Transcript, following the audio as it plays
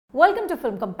Welcome to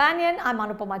Film Companion. I'm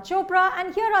Anupama Chopra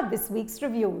and here are this week's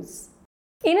reviews.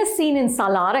 In a scene in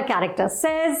Salaar, a character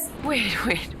says,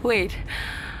 Wait.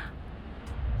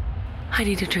 I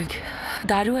need a drink.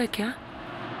 Daru hai kya?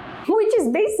 Which is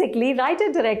basically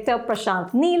writer-director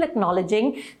Prashanth Neel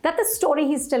acknowledging that the story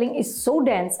he's telling is so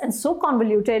dense and so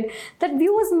convoluted that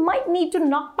viewers might need to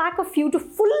knock back a few to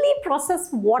fully process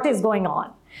what is going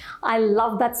on. I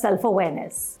love that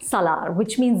self-awareness. Salaar,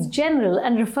 which means general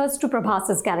and refers to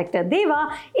Prabhas' character Deva,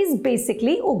 is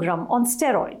basically Ugram on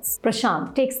steroids.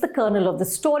 Prashanth takes the kernel of the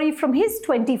story from his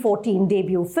 2014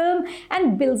 debut film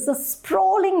and builds a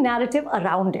sprawling narrative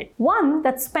around it. One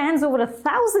that spans over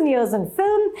 1,000 years in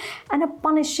film and a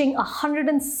punishing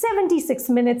 176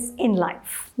 minutes in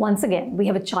life. Once again, we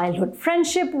have a childhood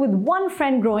friendship with one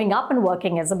friend growing up and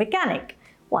working as a mechanic.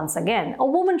 Once again, a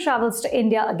woman travels to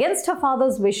India against her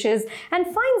father's wishes and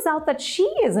finds out that she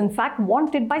is in fact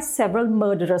wanted by several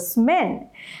murderous men.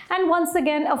 And once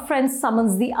again, a friend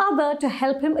summons the other to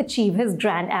help him achieve his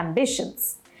grand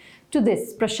ambitions. To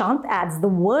this, Prashanth adds the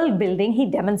world building he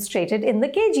demonstrated in the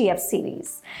KGF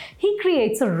series. He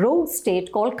creates a rogue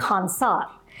state called Khansar.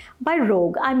 By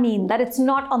rogue, I mean that it's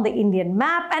not on the Indian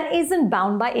map and isn't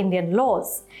bound by Indian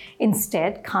laws.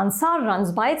 Instead, Khansar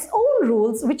runs by its own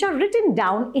rules which are written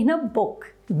down in a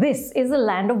book. This is a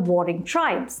land of warring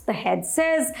tribes. The head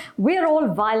says, "We're all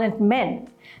violent men."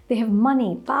 They have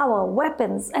money, power,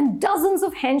 weapons, and dozens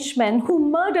of henchmen who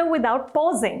murder without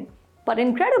pausing. But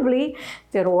incredibly,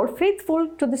 they're all faithful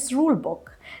to this rule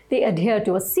book. They adhere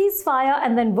to a ceasefire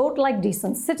and then vote like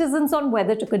decent citizens on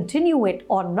whether to continue it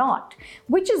or not,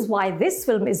 which is why this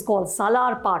film is called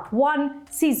Salaar Part 1,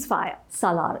 Ceasefire.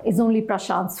 Salaar is only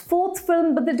Prashanth's fourth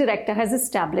film, but the director has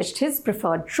established his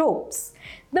preferred tropes.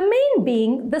 The main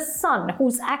being the son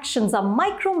whose actions are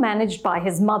micromanaged by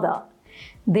his mother.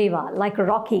 Deva, like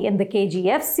Rocky in the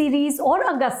KGF series or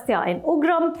Agastya in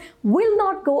Ugram, will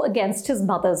not go against his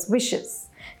mother's wishes.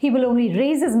 He will only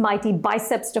raise his mighty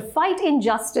biceps to fight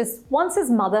injustice once his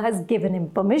mother has given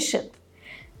him permission.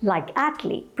 Like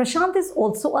Atlee, Prashanth is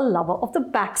also a lover of the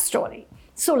backstory.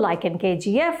 So like in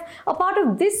KGF, a part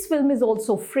of this film is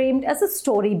also framed as a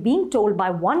story being told by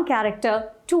one character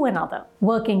to another.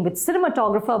 Working with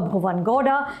cinematographer Bhuvan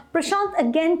Gowda, Prashanth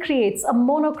again creates a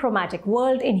monochromatic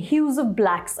world in hues of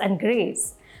blacks and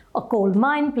greys. A coal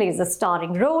mine plays a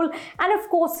starring role, and of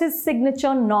course his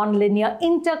signature non-linear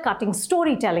intercutting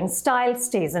storytelling style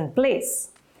stays in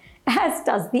place. As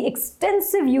does the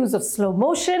extensive use of slow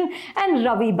motion and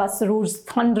Ravi Basru's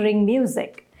thundering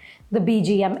music. The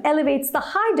BGM elevates the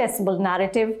high decibel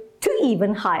narrative to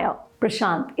even higher.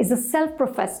 Prashanth is a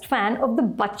self-professed fan of the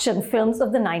Bachchan films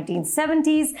of the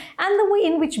 1970s and the way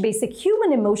in which basic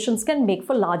human emotions can make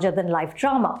for larger-than-life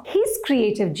drama. His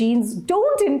creative genes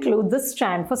don't include the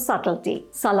strand for subtlety.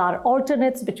 Salaar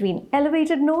alternates between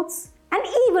elevated notes and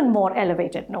even more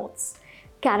elevated notes.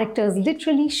 Characters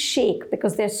literally shake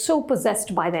because they're so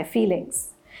possessed by their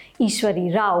feelings.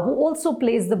 Ishwari Rao, who also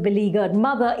plays the beleaguered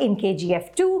mother in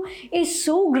KGF 2, is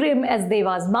so grim as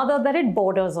Deva's mother that it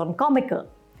borders on comical.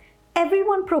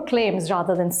 Everyone proclaims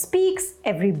rather than speaks,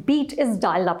 every beat is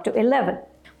dialed up to 11.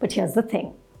 But here's the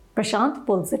thing, Prashanth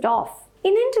pulls it off.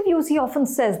 In interviews, he often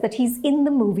says that he's in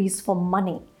the movies for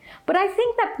money. But I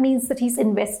think that means that he's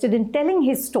invested in telling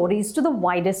his stories to the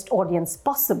widest audience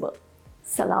possible.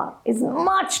 Salaar is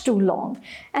much too long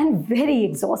and very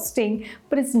exhausting,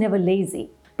 but it's never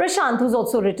lazy. Prashanth, who's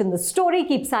also written the story,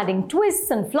 keeps adding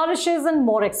twists and flourishes and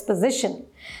more exposition.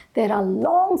 There are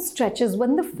long stretches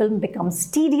when the film becomes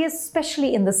tedious,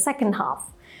 especially in the second half.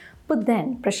 But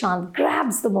then Prashanth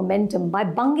grabs the momentum by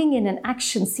bunging in an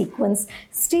action sequence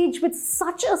staged with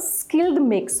such a skilled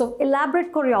mix of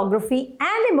elaborate choreography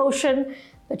and emotion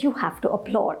that you have to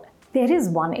applaud. There is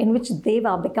one in which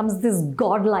Deva becomes this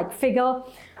godlike figure,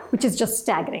 which is just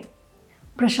staggering.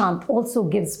 Prashanth also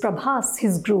gives Prabhas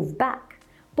his groove back.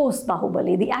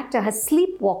 Post-Bahubali, the actor has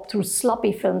sleepwalked through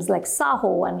sloppy films like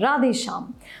Saho and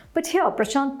Radhesham. But here,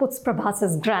 Prashanth puts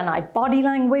Prabhas' granite body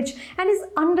language and his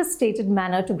understated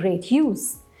manner to great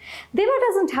use. Deva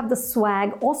doesn't have the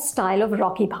swag or style of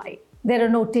Rocky Bhai. There are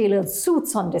no tailored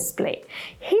suits on display.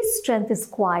 His strength is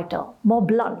quieter, more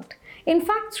blunt. In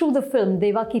fact, through the film,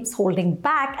 Deva keeps holding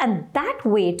back, and that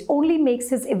weight only makes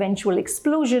his eventual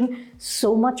explosion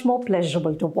so much more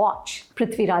pleasurable to watch.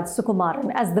 Prithviraj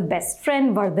Sukumaran as the best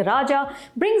friend, Vardaraja,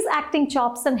 brings acting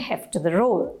chops and heft to the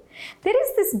role. There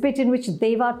is this bit in which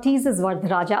Deva teases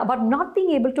Vardaraja about not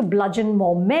being able to bludgeon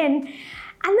more men,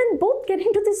 and then both get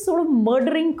into this sort of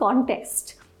murdering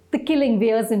contest. The killing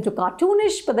veers into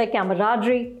cartoonish, but their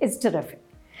camaraderie is terrific.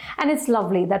 And it's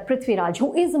lovely that Prithviraj,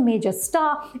 who is a major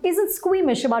star, isn't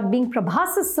squeamish about being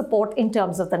Prabhas's support in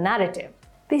terms of the narrative.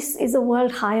 This is a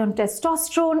world high on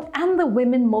testosterone, and the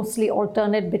women mostly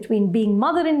alternate between being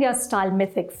Mother India-style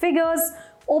mythic figures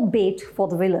or bait for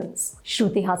the villains.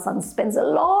 Shruti Hassan spends a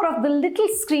lot of the little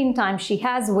screen time she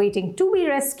has waiting to be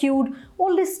rescued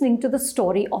or listening to the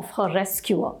story of her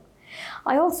rescuer.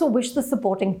 I also wish the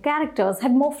supporting characters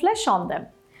had more flesh on them.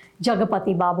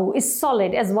 Jagapati Babu is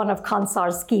solid as one of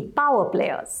Khansar's key power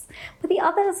players, but the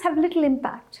others have little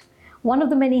impact. One of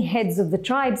the many heads of the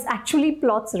tribes actually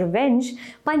plots revenge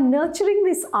by nurturing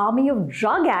this army of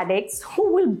drug addicts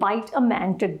who will bite a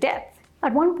man to death.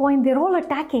 At one point, they're all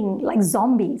attacking like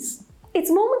zombies.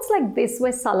 It's moments like this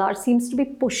where Salaar seems to be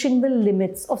pushing the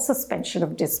limits of suspension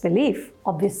of disbelief.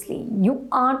 Obviously, you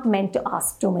aren't meant to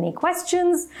ask too many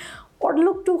questions or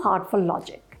look too hard for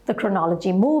logic. The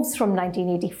chronology moves from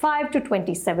 1985 to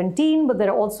 2017, but there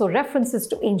are also references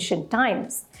to ancient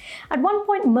times. At one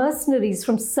point, mercenaries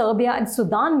from Serbia and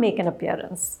Sudan make an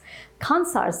appearance.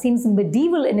 Khansar seems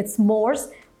medieval in its mores,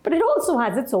 but it also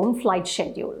has its own flight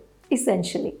schedule.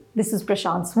 Essentially, this is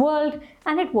Prashanth's world,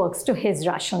 and it works to his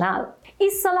rationale.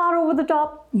 Is Salaar over the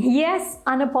top? Yes,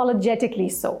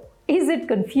 unapologetically so. Is it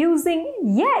confusing?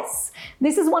 Yes.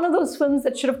 This is one of those films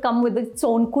that should have come with its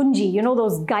own kunji,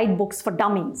 those guidebooks for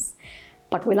dummies.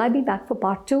 But will I be back for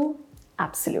part 2?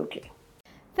 Absolutely.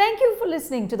 Thank you for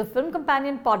listening to the Film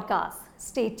Companion podcast.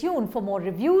 Stay tuned for more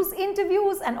reviews,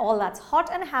 interviews, and all that's hot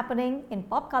and happening in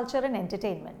pop culture and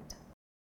entertainment.